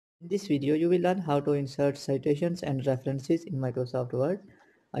In this video, you will learn how to insert citations and references in Microsoft Word.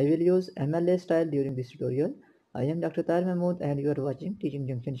 I will use MLA style during this tutorial. I am Dr. Tahir Mahmood and you are watching Teaching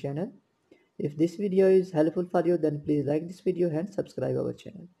Junction channel. If this video is helpful for you, then please like this video and subscribe our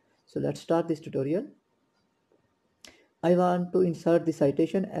channel. So let's start this tutorial. I want to insert the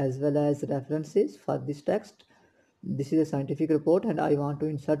citation as well as references for this text. This is a scientific report and I want to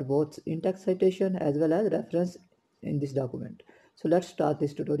insert both in-text citation as well as reference in this document. So let's start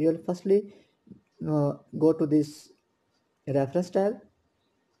this tutorial. Firstly, go to this reference tab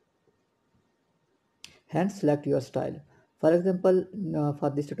and select your style. For example,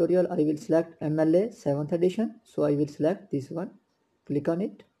 for this tutorial, I will select MLA 7th edition. So I will select this one, click on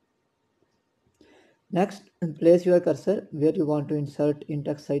it. Next, place your cursor where you want to insert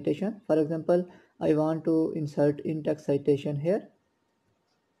in-text citation. For example, I want to insert in-text citation here.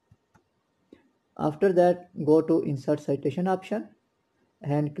 After that, go to insert citation option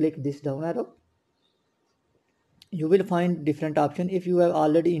and click this down arrow. You will find different option. If you have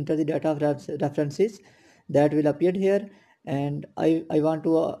already entered the data of references, that will appear here, and I want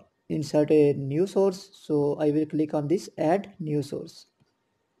to insert a new source, so I will click on this add new source.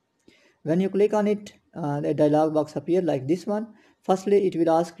 When you click on it, a dialog box appear like this one. Firstly, it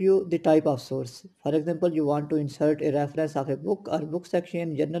will ask you the type of source. For example, you want to insert a reference of a book or book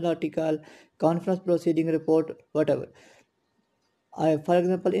section, journal article, conference proceeding report, whatever. For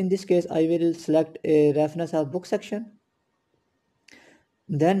example, in this case, I will select a reference of book section.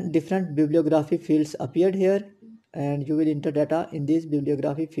 Then different bibliography fields appeared here and you will enter data in these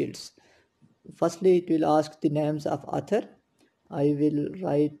bibliography fields. Firstly, it will ask the names of author. I will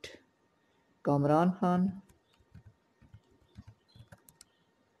write Kamran Khan.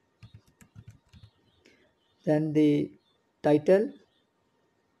 Then the title,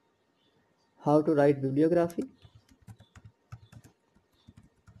 how to write bibliography.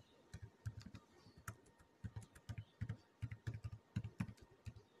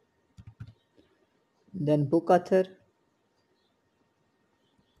 Then book author.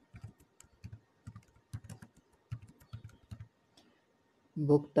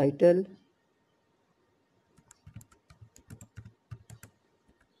 Book title.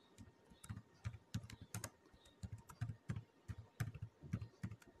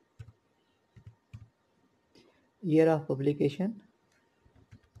 Year of publication.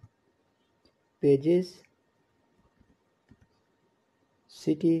 Pages.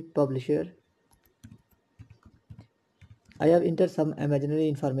 City, publisher. I have entered some imaginary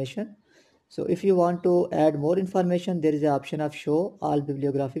information. So if you want to add more information, there is an option of show all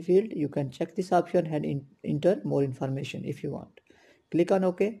bibliography field. You can check this option and enter more information if you want. Click on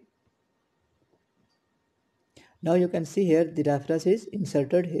OK. Now you can see here the reference is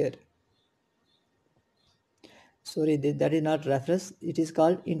inserted here. Sorry, that is not reference. It is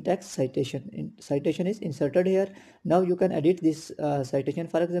called in-text citation. Citation is inserted here. Now you can edit this citation.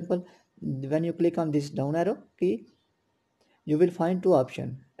 For example, when you click on this down arrow key, you will find two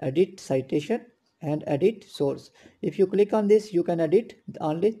options, edit citation and edit source. If you click on this, you can edit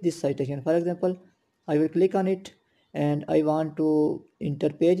only this citation. For example, I will click on it and I want to enter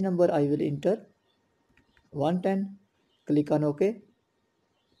page number. I will enter 110, click on OK.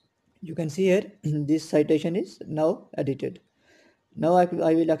 You can see here this citation is now edited. Now I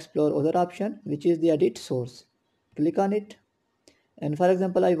will explore other option, which is the edit source. Click on it, and for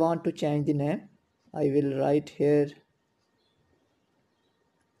example, I want to change the name. I will write here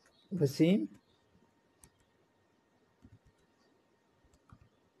Wasim.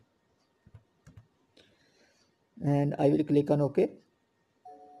 And I will click on OK.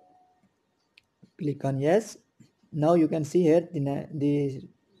 Click on yes. Now you can see here the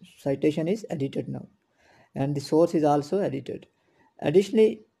citation is edited now, and the source is also edited.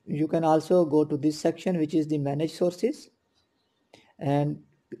 Additionally, you can also go to this section, which is the manage sources, and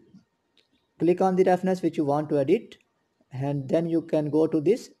click on the reference which you want to edit, and then you can go to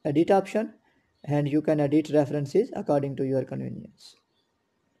this edit option and you can edit references according to your convenience.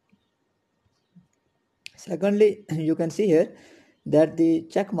 Secondly, you can see here that the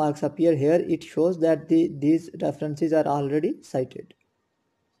check marks appear here. It shows that these references are already cited.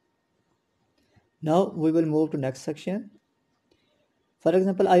 Now we will move to next section. For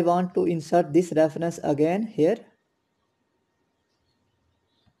example, I want to insert this reference again here.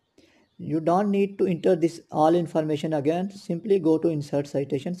 You don't need to enter this all information again. Simply go to insert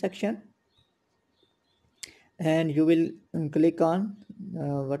citation section and you will click on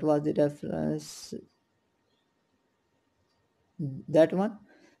what was the reference, that one.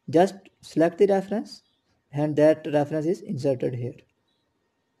 Just select the reference and that reference is inserted here.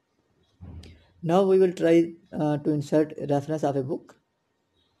 Now we will try to insert reference of a book.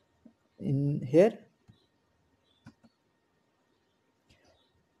 here,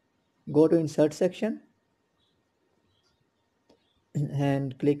 go to insert section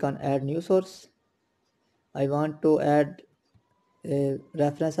and click on add new source. I want to add a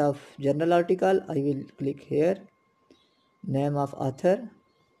reference of journal article. I will click here, name of author,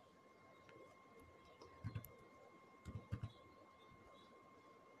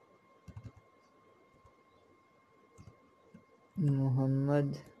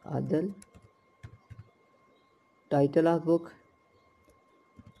 Muhammad Adil, title of book,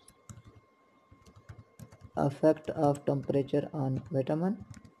 effect of temperature on vitamin,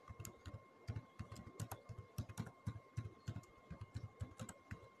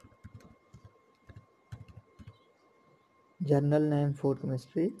 journal name food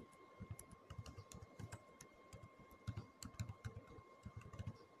chemistry,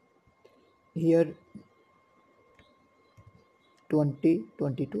 year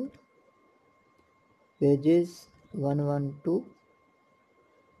 2022, pages 112,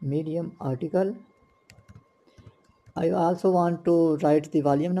 medium article. I also want to write the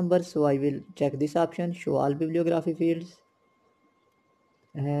volume number, so I will check this option, show all bibliography fields,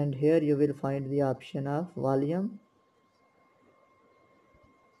 and here you will find the option of volume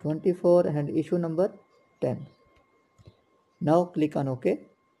 24 and issue number 10. Now click on OK.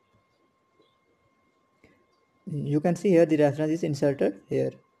 You can see here the reference is inserted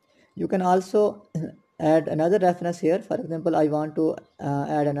here. You can also add another reference here. For example, I want to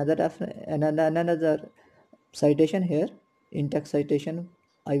add another citation here, in-text citation.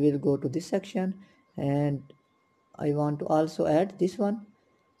 I will go to this section and I want to also add this one.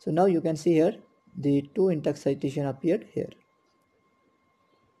 So now you can see here the two in-text citation appeared here.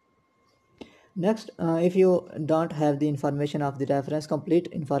 Next, if you don't have the information of the reference complete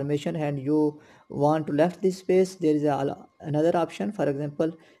information and you want to left this space, there is another option. For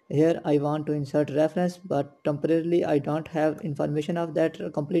example, here I want to insert reference, but temporarily I don't have information of that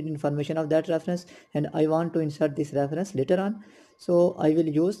complete information of that reference, and I want to insert this reference later on. So I will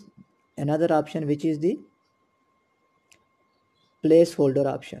use another option, which is the placeholder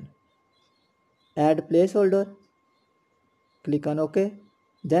option. Add placeholder, click on OK.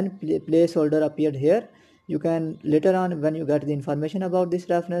 Then placeholder appeared here. You can later on, when you get the information about this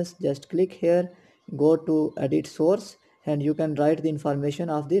reference, just click here, go to edit source, and you can write the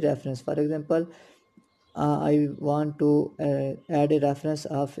information of the reference. For example, I want to add a reference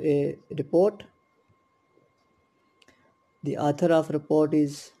of a report. The author of report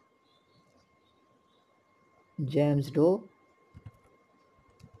is James Doe.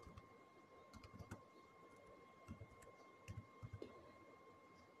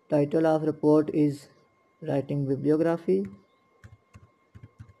 Title of report is Writing Bibliography.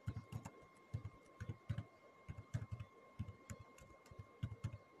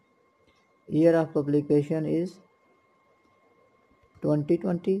 Year of publication is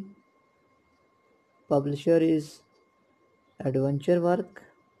 2020. Publisher is Adventure Work.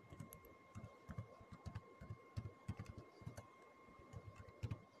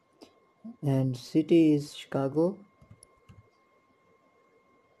 And city is Chicago.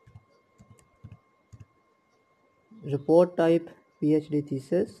 Report type PhD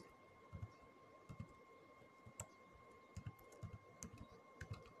thesis.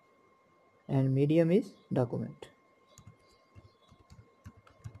 And medium is document.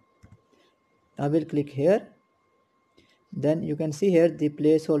 I will click here. Then you can see here the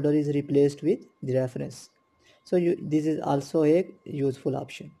placeholder is replaced with the reference. So this is also a useful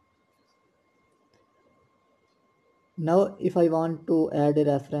option. Now if I want to add a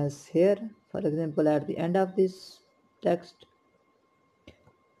reference here, for example at the end of this text,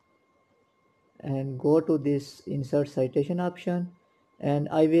 and go to this insert citation option, and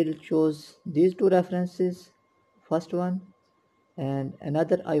I will choose these two references, first one and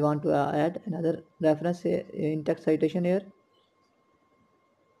another. I want to add another reference in text citation here.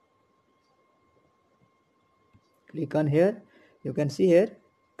 Click on here. You can see here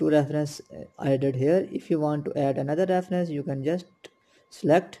two reference added here. If you want to add another reference, you can just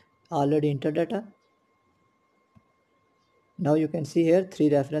select already entered data. Now you can see here three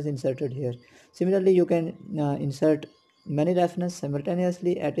reference inserted here. Similarly, you can insert many references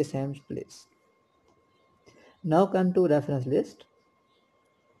simultaneously at the same place. Now come to reference list.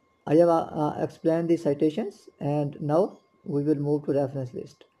 I have explained the citations, and now we will move to reference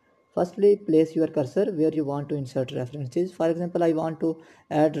list. Firstly, place your cursor where you want to insert references. For example, I want to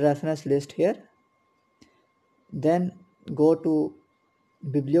add reference list here. Then go to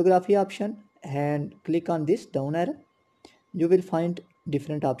bibliography option and click on this down arrow. You will find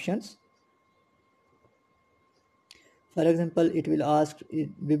different options. For example, it will ask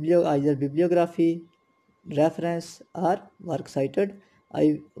either bibliography, reference, or work cited.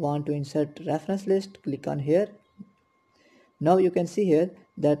 I want to insert reference list. Click on here. Now you can see here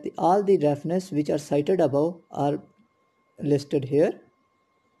that all the references which are cited above are listed here.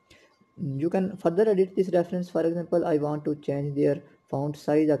 You can further edit this reference. For example, I want to change their font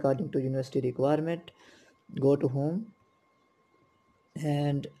size according to university requirement. Go to home,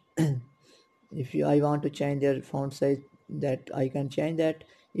 and if I want to change their font size, that I can change that.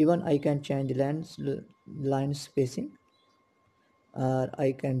 Even I can change line spacing, or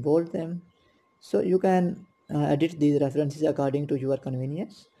I can bold them. So you can edit these references according to your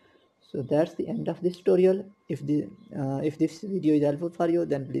convenience. So that's the end of this tutorial. If this video is helpful for you,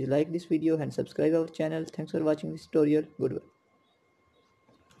 then please like this video and subscribe our channel. Thanks for watching this tutorial. Goodbye.